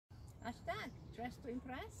Hashtag dress to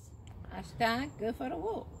impress. Hashtag go for a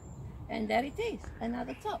walk. And there it is,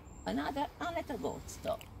 another top, another Annette Gortz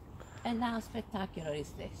top. And how spectacular is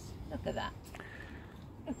this? Look at that.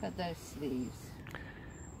 Look at those sleeves.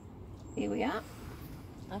 Here we are.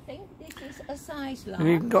 I think this is a size large.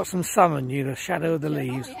 You've got some sun on you, the shadow of the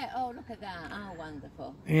leaves. Oh, yeah. Oh, look at that. How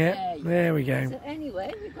wonderful. Yeah, there we go. So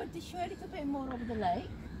anyway, we've got to show a little bit more of the lake.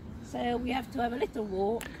 So we have to have a little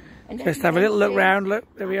walk. And Just have a little look round. Look,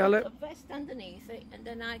 there we are, look. A vest underneath it, and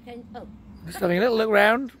then I can... Oh. Just having a little look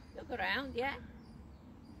round. Look around, yeah.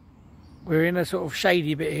 We're in a sort of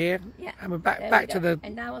shady bit here. Yeah. And we're back to the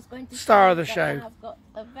and I was going to star of the show. I've got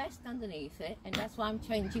a vest underneath it, and that's why I'm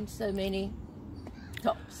changing so many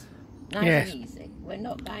tops. Nice and easy. We're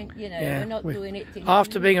not going, you know, we're not doing it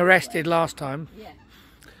after being arrested last time. Yeah.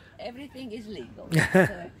 Everything is legal.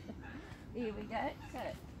 So, here we go. So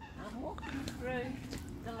I'm walking through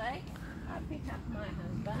the lake. I pick up my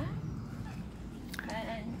handbag.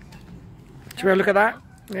 And should we have a look at that?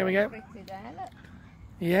 There we go. There, look.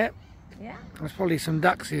 Yeah. Yeah. There's probably some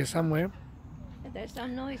ducks here somewhere. There's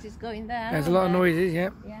some noises going there. There's a lot of noises,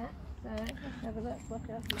 yeah. Yeah. So let's have a look. What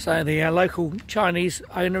else? So the local Chinese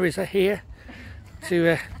owner is here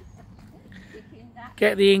to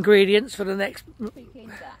get the ingredients for the next.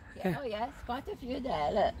 Yeah. Oh yes, quite a few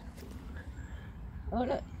there. Look. Oh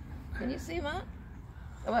look. Can you see, Mark?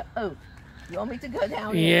 Oh, you want me to go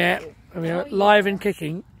down? Yeah. I mean, live and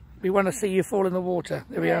kicking. We want to see you fall in the water.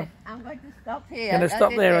 There we are. I'm going to stop here. Going to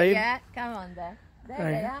stop there, are you? Yeah. Come on there. There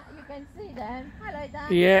they are. You can see them. Hello,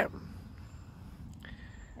 Dan. Yeah.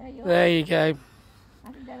 There you go.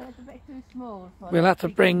 I think they're a little bit too small. We'll have to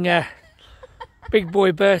bring big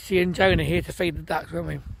boy Bertie and Jonah here to feed the ducks, won't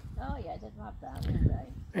we? Oh yeah, they'd love that, wouldn't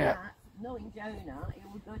they? Yeah. Knowing Jonah, he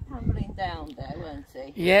would go tumbling down there, won't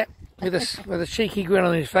he? Yeah, with a cheeky grin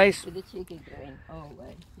on his face. With a cheeky grin,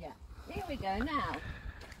 always. Yeah. Here we go now.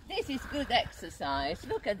 This is good exercise.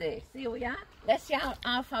 Look at this. Here we are. Let's see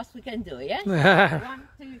how fast we can do it, yes? 1,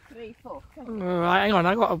 2, 3, 4. Come on. All right, hang on.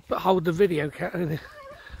 I've got to hold the video.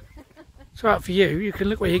 It's all right for you. You can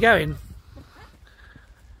look where you're going.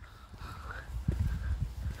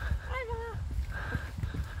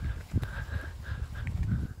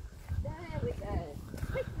 There we go.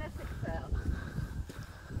 Fitness itself.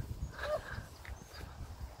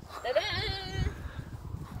 Ta-da!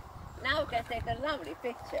 Now we can take a lovely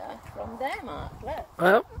picture from there, Mark. Look.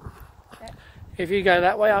 Well, if you go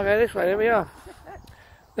that way, I'll go this way. There we are.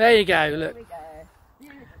 There you go. Look. There we go.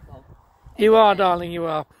 Beautiful. You are, darling. You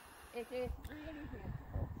are. It is really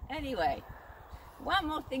beautiful. Anyway, one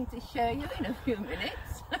more thing to show you in a few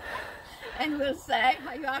minutes, and we'll say,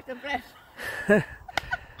 are you out of breath?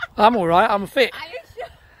 I'm all right. I'm fit. Are you sure?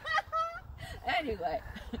 Anyway,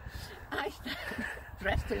 I start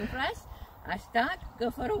dress to impress. I start, go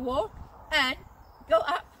for a walk, and go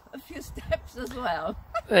up a few steps as well.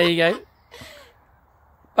 There you go.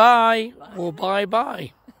 Bye or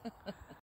bye-bye.